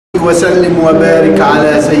وسلم وبارك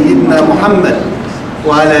على سيدنا محمد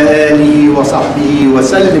وعلى آله وصحبه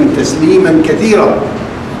وسلم تسليما كثيرا.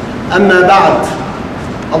 أما بعد,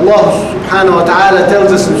 Allah subhanahu wa ta'ala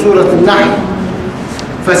tells us in Surah Al-Nahl,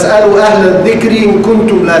 فَاسْأَلُوا أَهْلَ الذِّكْرِ إِن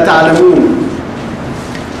كُنتُمْ لَا تَعْلَمُونَ.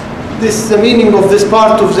 This is the meaning of this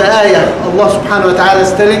part of the ayah. Allah subhanahu wa ta'ala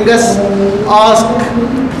is telling us, ask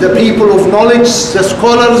the people of knowledge, the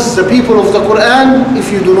scholars, the people of the Quran, if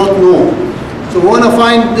you do not know. So we want to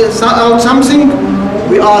find out something,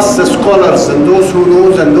 we ask the scholars and those who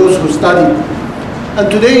knows and those who study. And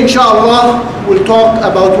today, inshallah, we'll talk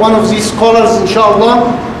about one of these scholars, inshallah,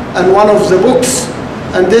 and one of the books.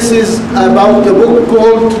 And this is about the book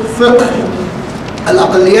called Fiqh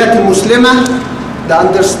al-Aqliyat al-Muslimah, the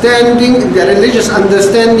understanding, the religious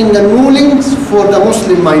understanding and rulings for the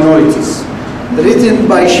Muslim minorities, written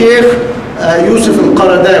by Sheikh Yusuf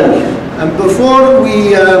AlQaradawy. And before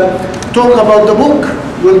we talk about the book,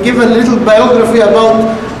 we'll give a little biography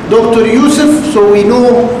about Dr. Yusuf, so we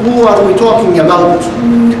know who are we talking about.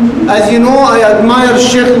 As you know, I admire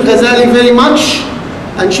Sheikh Al-Ghazali very much,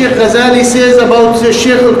 and Sheikh Ghazali says about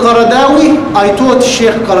Sheikh Al-Qaradawy, I taught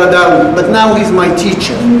Sheikh Qaradawy, but now he's my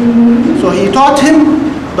teacher. So he taught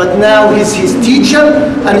him, but now he's his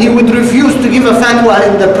teacher, and he would refuse to give a fatwa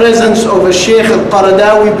in the presence of a Sheikh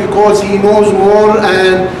Al-Qaradawy because he knows more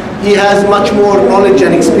and he has much more knowledge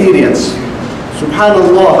and experience.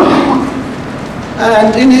 Subhanallah.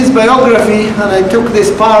 And in his biography, and I took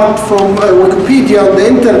this part from Wikipedia on the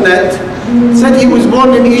internet, said he was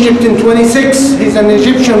born in Egypt in 26. He's an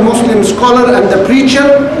Egyptian Muslim scholar and a preacher,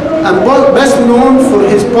 and best known for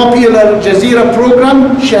his popular Jazeera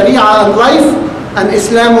program, Sharia and Life, and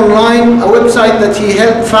Islam Online, a website that he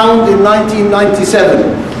helped found in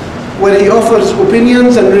 1997, where he offers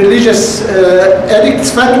opinions and religious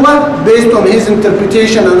edicts, fatwa, based on his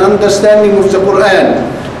interpretation and understanding of the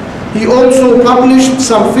Quran. He also published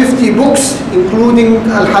some 50 books, including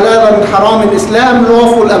Al-Halal and Haram in Islam,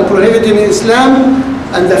 Lawful and Prohibited in Islam,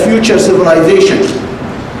 and the Future Civilization.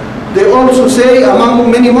 They also say among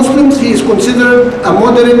many Muslims he is considered a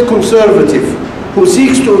moderate conservative who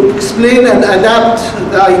seeks to explain and adapt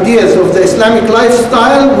the ideas of the Islamic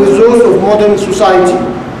lifestyle with those of modern society.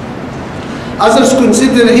 Others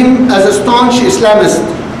consider him as a staunch Islamist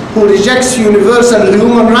who rejects universal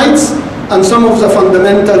human rights and some of the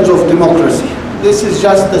fundamentals of democracy. This is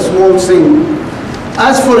just a small thing.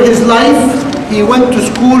 As for his life, he went to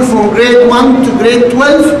school from grade 1 to grade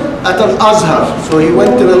 12 at Al-Azhar. So he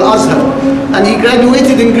went to Al-Azhar. And he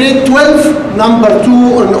graduated in grade 12, number 2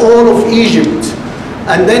 in all of Egypt.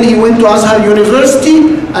 And then he went to Azhar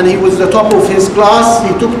University, and he was the top of his class.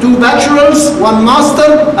 He took 2 bachelors, 1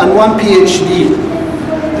 master, and 1 PhD.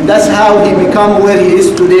 And that's how he became where he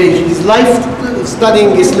is today. His life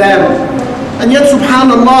studying Islam. And yet,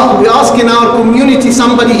 subhanallah, we ask in our community,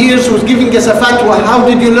 somebody here who's giving us a fatwa, how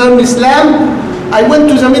did you learn Islam? I went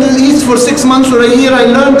to the Middle East for 6 months or a year, I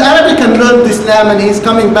learned Arabic and learned Islam, and he's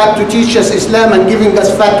coming back to teach us Islam and giving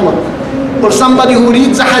us fatwa. Or somebody who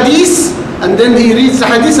reads the hadith, and then he reads the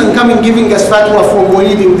hadith and coming giving us fatwa for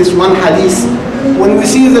reading this one hadith. When we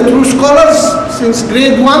see the true scholars, since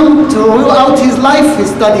grade 1 throughout his life,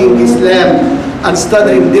 he's studying Islam and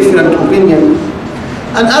studying different opinions.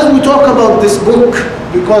 And as we talk about this book,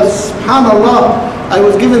 because subhanallah, I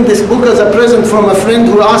was given this book as a present from a friend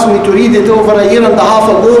who asked me to read it over a year and a half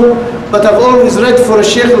ago, but I've always read for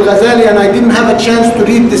Sheikh Al-Ghazali and I didn't have a chance to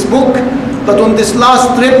read this book. But on this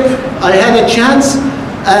last trip, I had a chance,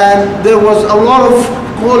 and there was a lot of,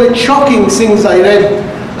 call it, shocking things I read.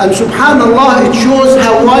 And subhanallah, it shows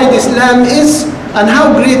how wide Islam is and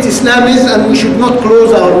how great Islam is, and we should not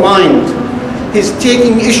close our mind. He's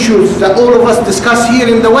taking issues that all of us discuss here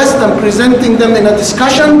in the West and presenting them in a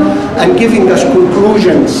discussion and giving us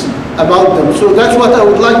conclusions about them. So that's what I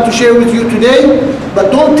would like to share with you today. But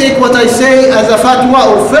don't take what I say as a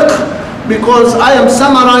fatwa or fiqh, because I am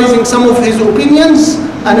summarizing some of his opinions,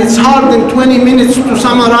 and it's hard in 20 minutes to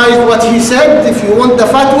summarize what he said. If you want the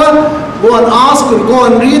fatwa, go and ask or go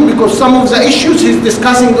and read, because some of the issues he's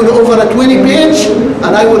discussing on over a 20-page,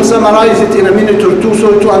 and I will summarize it in a minute or two.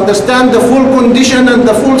 So to understand the full condition and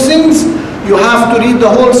the full things, you have to read the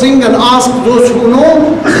whole thing and ask those who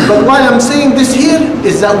know. But why I'm saying this here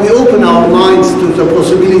is that we open our minds to the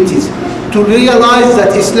possibilities, to realize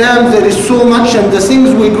that Islam, there is so much, and the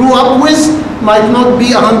things we grew up with might not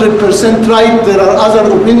be 100% right. There are other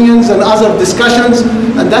opinions and other discussions,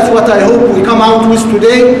 and that's what I hope we come out with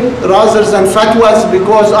today, rather than fatwas,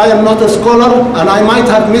 because I am not a scholar and I might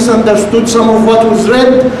have misunderstood some of what was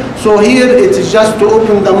read. So here it is just to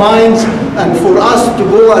open the minds and for us to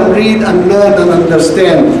go and read and learn and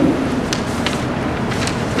understand.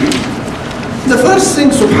 The first thing,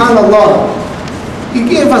 subhanallah, he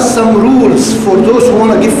gave us some rules for those who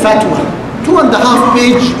want to give fatwa. 2.5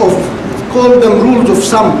 pages of, call them rules of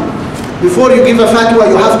sum. Before you give a fatwa,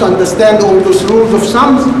 you have to understand all those rules of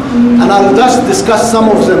sums, and I'll just discuss some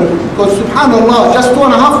of them. Because subhanallah, just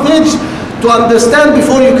 2.5 pages to understand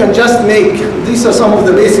before you can just make. These are some of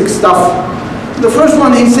the basic stuff. The first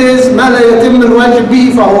one, he says, مَا لَا يَتِمُّ الْوَاجِبْ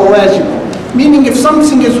بِهِ فَهُوَ واجب. Meaning if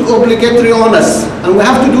something is obligatory on us, and we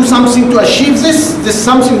have to do something to achieve this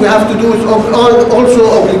something we have to do is also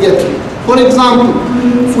obligatory. For example,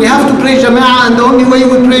 if we have to pray Jama'ah, and the only way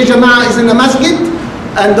we pray Jama'ah is in a masjid,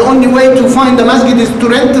 and the only way to find a masjid is to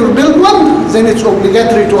rent or build one, then it's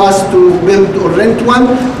obligatory to us to build or rent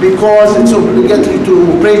one, because it's obligatory to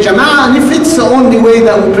pray Jama'ah. And if it's the only way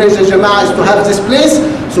that we pray the Jama'ah is to have this place,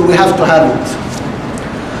 so we have to have it.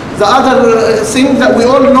 The other thing that we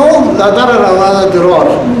all know, la darara wa la dirar.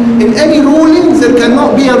 In any ruling, there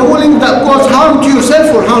cannot be a ruling that causes harm to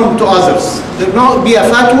yourself or harm to others. There cannot be a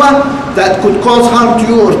fatwa that could cause harm to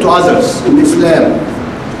you or to others in Islam.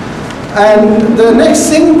 And the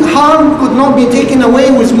next thing, harm could not be taken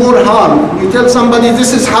away with more harm. You tell somebody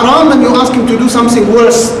this is haram and you ask him to do something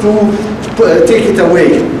worse to take it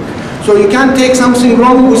away. So you can't take something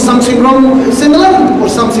wrong with something wrong similar or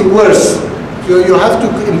something worse. You have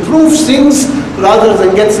to improve things rather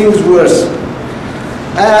than get things worse.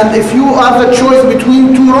 And if you have a choice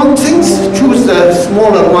between two wrong things, choose the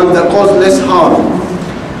smaller one that causes less harm.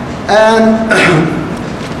 And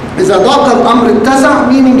إذا ضاق الأمر اتسع,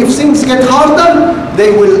 meaning if things get harder,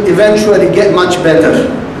 they will eventually get much better.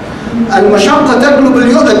 المشقة تجلب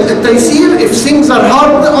التيسير, if things are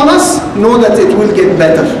hard on us, know that it will get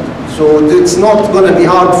better. So it's not going to be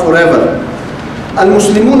hard forever.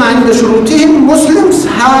 المسلمون عند شروطهم, Muslims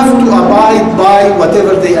have to abide by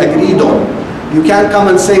whatever they agreed on. You can't come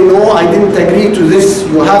and say, no, I didn't agree to this.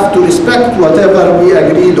 You have to respect whatever we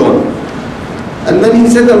agreed on. And then he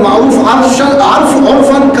said, المعروف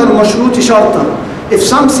عرفا كالمشروط شرطا. If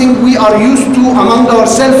something we are used to among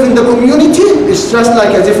ourselves in the community, it's just like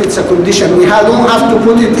as if it's a condition. We don't have to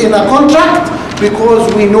put it in a contract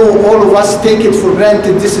because we know all of us take it for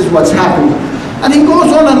granted, this is what's happening. And he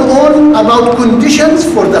goes on and on about conditions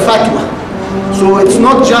for the fatwa. So it's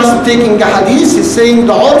not just taking a hadith, he's saying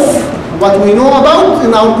the urf, what we know about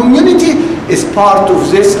in our community is part of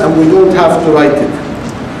this and we don't have to write it.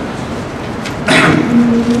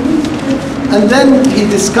 And then he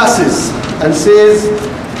discusses and says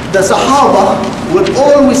the Sahaba were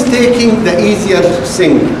always taking the easier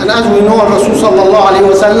thing. And as we know, Rasul sallallahu alayhi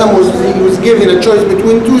wa sallam was given a choice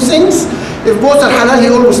between two things. If both are halal, he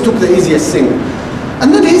always took the easiest thing.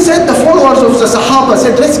 And then he said the followers of the Sahaba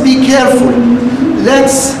said, let's be careful.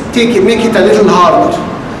 Let's make it a little harder.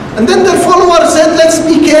 And then their followers said, let's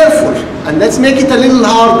be careful and let's make it a little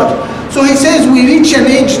harder. So he says we reach an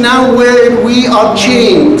age now where we are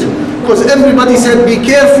chained. Because everybody said, be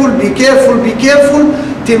careful, be careful, be careful,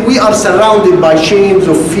 till we are surrounded by chains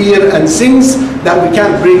of fear and things that we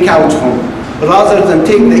can't break out from. Rather than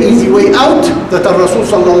take the easy way out that our Rasul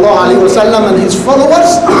sallallahu alayhi wa sallam and his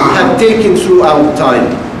followers have taken throughout time.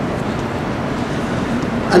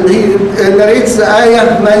 And he narrates the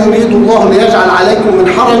ayah, ما يريد الله ليجعل عليكم من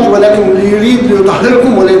حرج ولكن يريد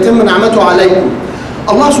ليطهركم وليتم نعمته عليكم.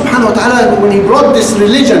 Allah subhanahu wa ta'ala, when he brought this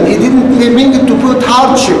religion, he didn't mean it to put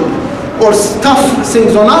hardship or tough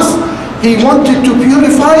things on us. He wanted to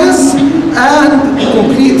purify us and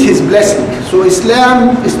complete his blessing. So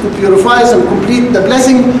Islam is to purify us and complete the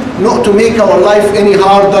blessing, not to make our life any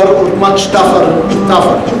harder or much tougher.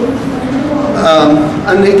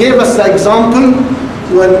 And he gave us the example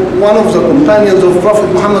when one of the companions of Prophet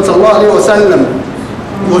Muhammad sallallahu alaihi wasallam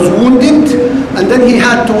was wounded, and then he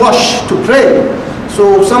had to wash to pray.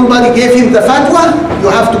 So somebody gave him the fatwa, you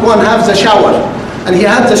have to go and have the shower. And he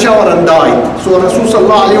had the shower and died. So Rasul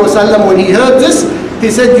sallallahu alayhi wa sallam, when he heard this,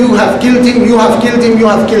 he said, you have killed him, you have killed him, you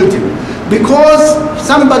have killed him. Because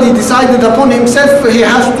somebody decided upon himself he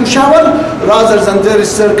has to shower, rather than there is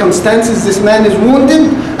circumstances, this man is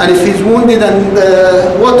wounded, and if he's wounded and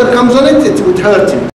water comes on it, it would hurt him.